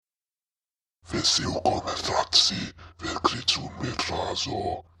Wysyłkometracji wykryciu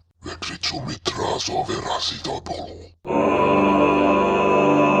mitrazo wyrazi do bólu.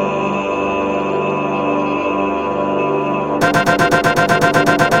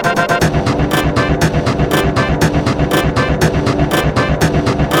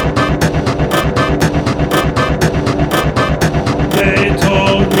 They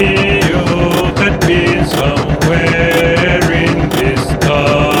told me you had been somewhere in this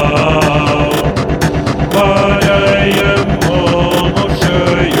town, but I am almost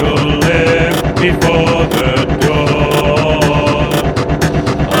sure you left before the dawn.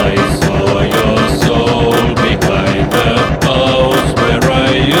 I saw your soul behind the house where I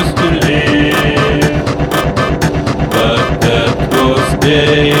used to live, but that was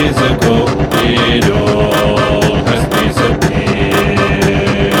days ago. It all has disappeared.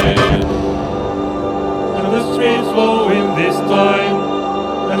 And the streets flow in this time,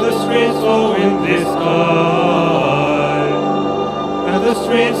 and the streets flow in this time, and the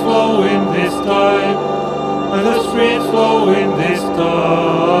streets flow in this time, and the streets flow in this time.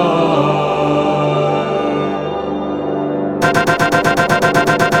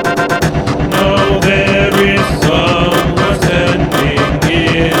 Now there is someone standing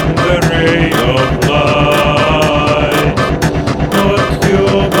in the ray of light. Not you,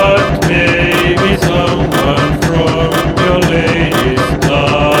 but maybe someone from your latest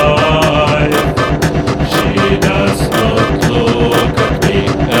life. She does not look at me,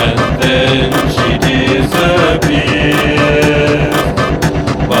 and then she disappears.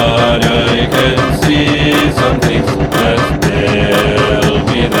 But I can see some things that tell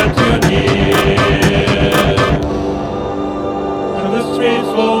me that you're near. And the streets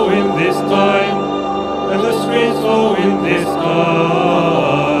flow in this time, and the streets flow in this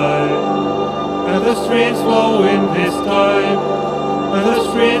time, and the streets flow in this time, and the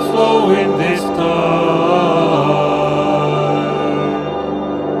streets flow in this time.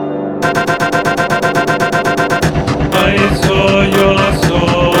 I saw your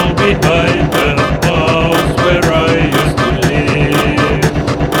soul behind the house where I used to live,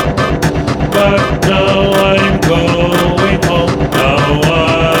 but now I'm going home. Now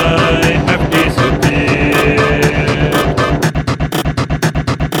I have disappeared.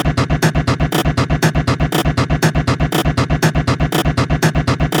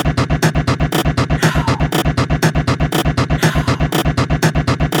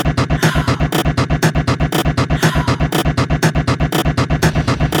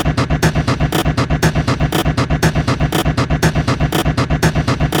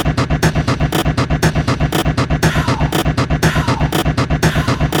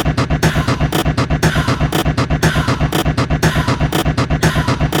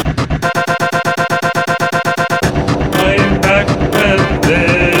 I'm back and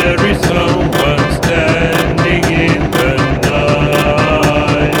there is someone standing in the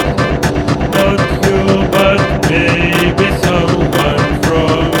night. Not you, but maybe someone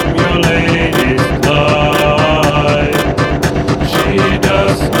from your latest life. She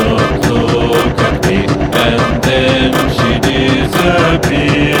does not look at me, and then she disappears.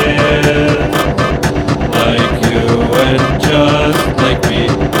 Like you and just like me,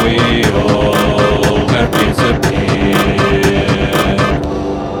 we all have disappeared.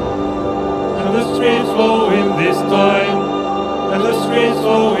 And the streets flow in this time, and the streets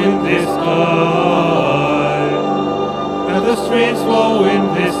flow in this time, and the streets flow in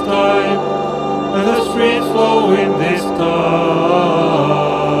this time, and the streets flow in this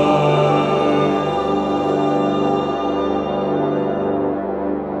time.